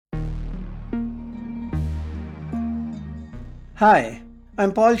Hi,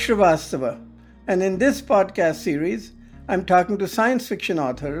 I'm Paul Srivastava, and in this podcast series, I'm talking to science fiction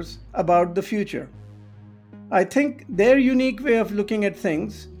authors about the future. I think their unique way of looking at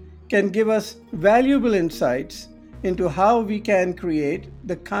things can give us valuable insights into how we can create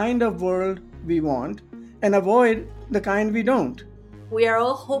the kind of world we want and avoid the kind we don't. We are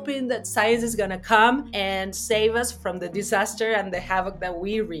all hoping that science is going to come and save us from the disaster and the havoc that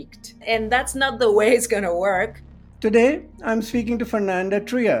we wreaked. And that's not the way it's going to work. Today, I'm speaking to Fernanda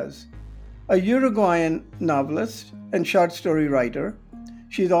Trías, a Uruguayan novelist and short story writer.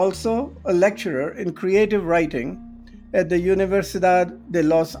 She's also a lecturer in creative writing at the Universidad de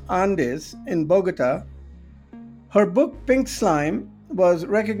los Andes in Bogota. Her book, Pink Slime, was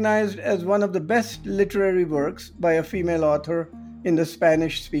recognized as one of the best literary works by a female author in the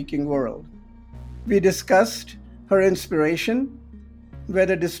Spanish speaking world. We discussed her inspiration,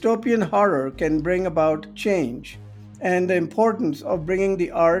 whether dystopian horror can bring about change, and the importance of bringing the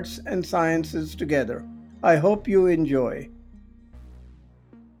arts and sciences together. I hope you enjoy.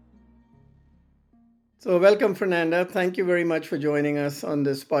 So, welcome, Fernanda. Thank you very much for joining us on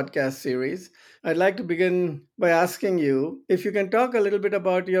this podcast series. I'd like to begin by asking you if you can talk a little bit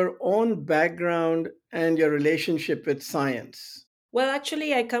about your own background and your relationship with science. Well,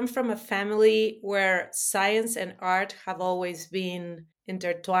 actually, I come from a family where science and art have always been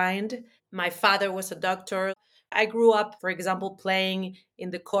intertwined. My father was a doctor. I grew up, for example, playing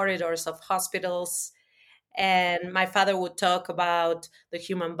in the corridors of hospitals. And my father would talk about the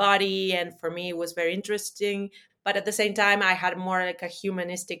human body. And for me, it was very interesting. But at the same time, I had more like a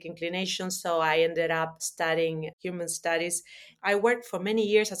humanistic inclination. So I ended up studying human studies. I worked for many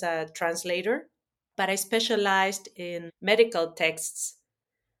years as a translator, but I specialized in medical texts.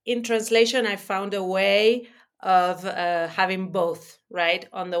 In translation, I found a way of having both, right?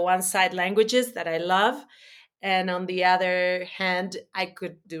 On the one side, languages that I love. And on the other hand, I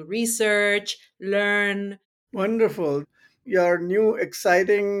could do research, learn. Wonderful. Your new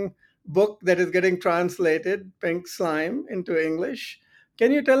exciting book that is getting translated, Pink Slime, into English.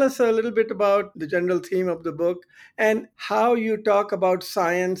 Can you tell us a little bit about the general theme of the book and how you talk about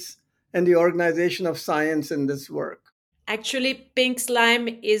science and the organization of science in this work? Actually, pink slime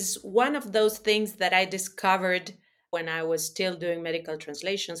is one of those things that I discovered when I was still doing medical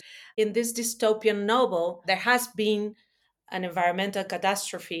translations. In this dystopian novel, there has been an environmental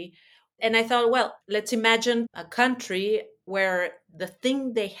catastrophe. And I thought, well, let's imagine a country where the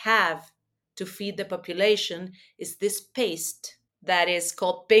thing they have to feed the population is this paste that is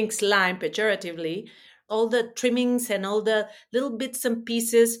called pink slime pejoratively. All the trimmings and all the little bits and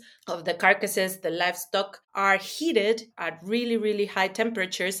pieces of the carcasses, the livestock, are heated at really, really high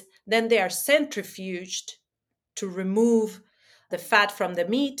temperatures. Then they are centrifuged to remove the fat from the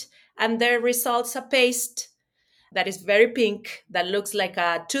meat, and there results a paste that is very pink, that looks like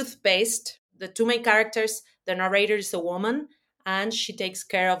a toothpaste. The two main characters, the narrator is a woman, and she takes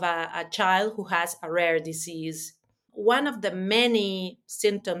care of a child who has a rare disease. One of the many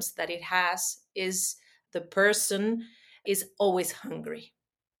symptoms that it has is the person is always hungry.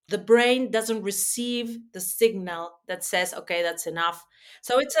 The brain doesn't receive the signal that says, okay, that's enough.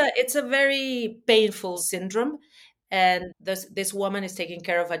 So it's a very painful syndrome. And this woman is taking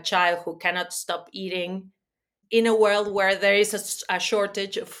care of a child who cannot stop eating in a world where there is a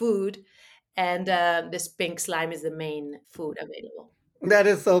shortage of food, and this pink slime is the main food available. That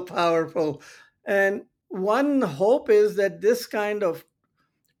is so powerful. And one hope is that this kind of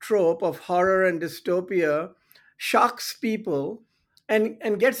trope of horror and dystopia shocks people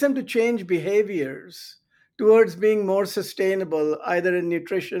and gets them to change behaviors towards being more sustainable, either in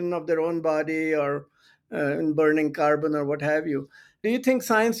nutrition of their own body or in burning carbon or what have you. Do you think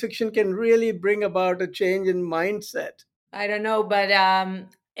science fiction can really bring about a change in mindset? I don't know, but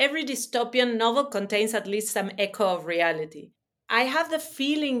every dystopian novel contains at least some echo of reality. I have the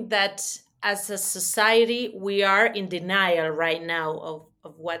feeling that as a society, we are in denial right now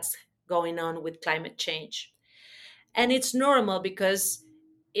of what's going on with climate change. And it's normal because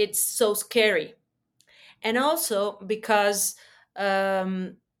it's so scary. And also because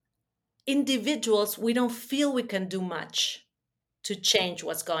um, individuals, we don't feel we can do much to change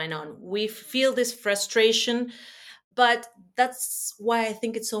what's going on. We feel this frustration, but that's why I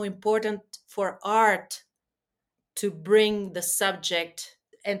think it's so important for art to bring the subject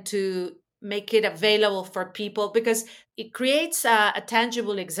and to make it available for people, because it creates a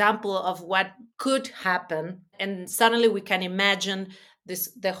tangible example of what could happen, and suddenly we can imagine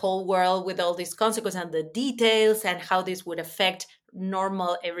the whole world with all these consequences and the details and how this would affect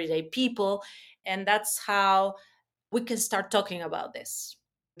normal everyday people. And that's how we can start talking about this.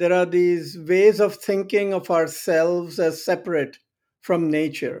 There are these ways of thinking of ourselves as separate from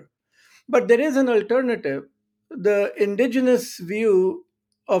nature. But there is an alternative. The indigenous view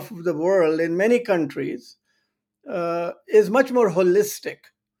of the world in many countries is much more holistic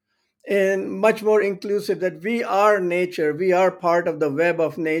and much more inclusive, that we are nature, we are part of the web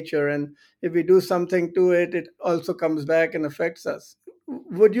of nature, and if we do something to it, it also comes back and affects us.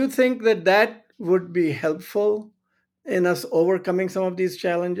 Would you think that that would be helpful in us overcoming some of these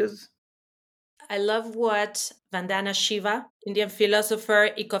challenges? I love what Vandana Shiva, Indian philosopher,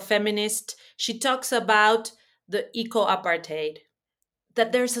 ecofeminist, she talks about the eco apartheid,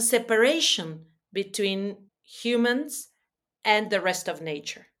 that there's a separation between humans and the rest of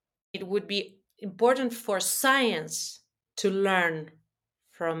nature. It would be important for science to learn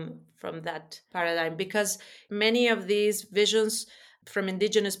from that paradigm, because many of these visions from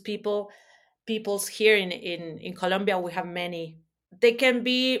indigenous peoples here in Colombia, we have many, they can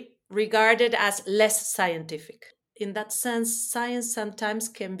be regarded as less scientific. In that sense, science sometimes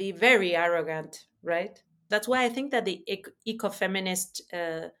can be very arrogant, right? That's why I think that the ecofeminist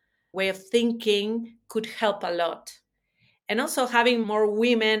way of thinking could help a lot. And also, having more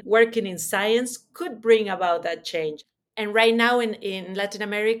women working in science could bring about that change. And right now in Latin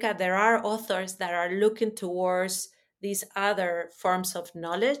America, there are authors that are looking towards these other forms of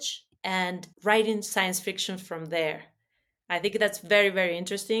knowledge and writing science fiction from there. I think that's very, very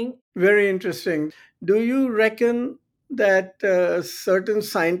interesting. Very interesting. Do you reckon that certain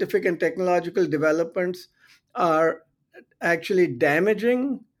scientific and technological developments are actually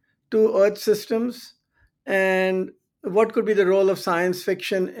damaging to Earth systems? And what could be the role of science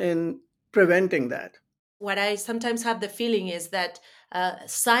fiction in preventing that? What I sometimes have the feeling is that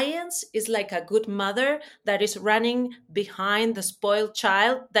science is like a good mother that is running behind the spoiled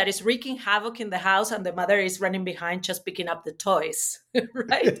child that is wreaking havoc in the house, and the mother is running behind just picking up the toys,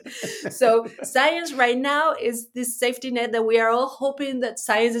 right? So, science right now is this safety net that we are all hoping that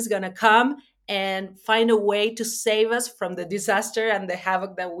science is going to come and find a way to save us from the disaster and the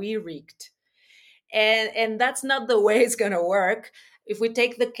havoc that we wreaked. And that's not the way it's going to work. If we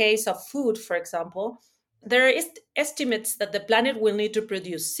take the case of food, for example, there are estimates that the planet will need to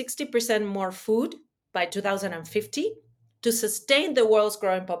produce 60% more food by 2050 to sustain the world's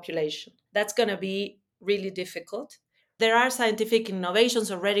growing population. That's going to be really difficult. There are scientific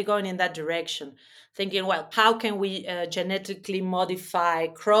innovations already going in that direction, thinking, well, how can we genetically modify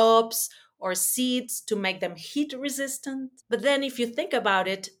crops or seeds to make them heat resistant? But then, if you think about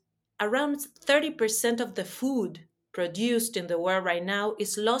it, around 30% of the food produced in the world right now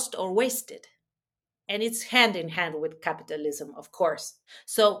is lost or wasted. And it's hand in hand with capitalism, of course.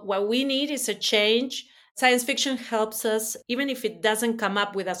 So, what we need is a change. Science fiction helps us, even if it doesn't come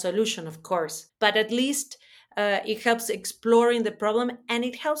up with a solution, of course, but at least it helps exploring the problem and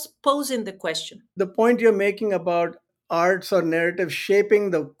it helps posing the question. The point you're making about arts or narrative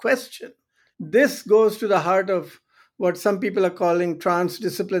shaping the question, this goes to the heart of what some people are calling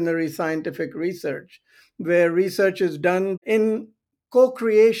transdisciplinary scientific research, where research is done in co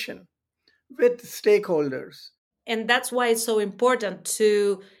creation with stakeholders. And that's why it's so important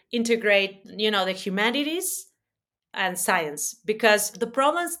to integrate, the humanities and science, because the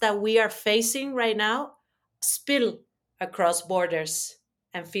problems that we are facing right now spill across borders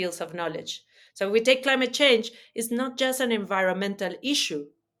and fields of knowledge. So if we take climate change, it's not just an environmental issue.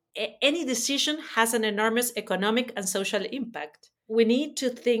 Any decision has an enormous economic and social impact. We need to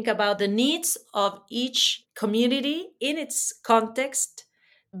think about the needs of each community in its context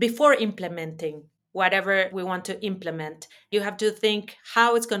before implementing whatever we want to implement. You have to think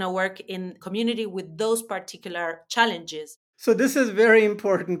how it's going to work in community with those particular challenges. So this is a very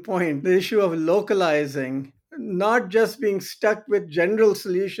important point, the issue of localizing, not just being stuck with general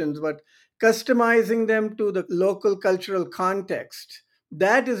solutions, but customizing them to the local cultural context.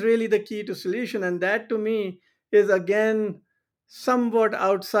 That is really the key to solution. And that to me is again somewhat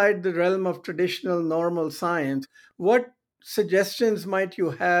outside the realm of traditional normal science. What suggestions might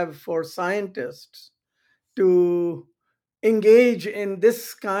you have for scientists to engage in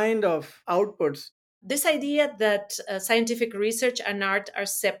this kind of outputs? This idea that scientific research and art are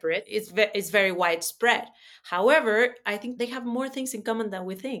separate is very widespread. However, I think they have more things in common than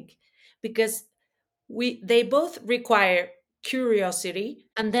we think, because they both require curiosity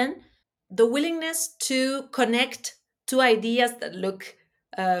and then the willingness to connect two ideas that look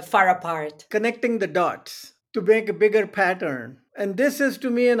far apart. Connecting the dots to make a bigger pattern. And this is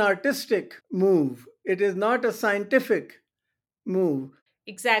to me an artistic move. It is not a scientific move.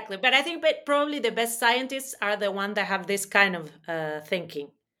 Exactly. But I think probably the best scientists are the ones that have this kind of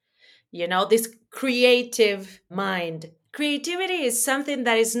thinking, this creative mind. Creativity is something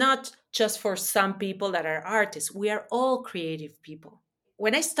that is not just for some people that are artists. We are all creative people.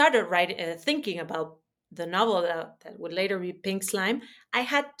 When I started writing, thinking about the novel that would later be Pink Slime, I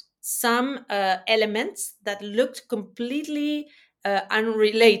had some elements that looked completely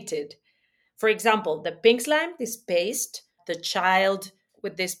unrelated. For example, the pink slime, this paste, the child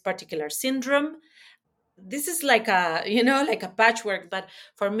with this particular syndrome. This is like a, like a patchwork. But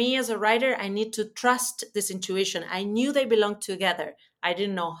for me as a writer, I need to trust this intuition. I knew they belonged together. I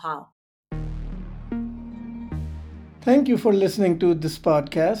didn't know how. Thank you for listening to this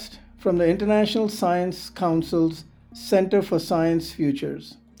podcast from the International Science Council's Center for Science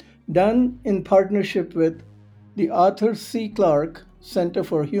Futures, done in partnership with the Arthur C. Clarke Center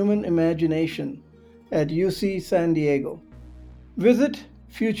for Human Imagination at UC San Diego. Visit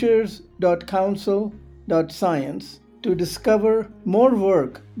futures.council.science to discover more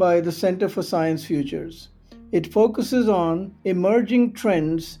work by the Center for Science Futures. It focuses on emerging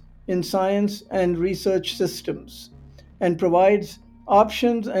trends in science and research systems and provides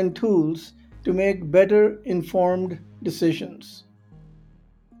options and tools to make better informed decisions.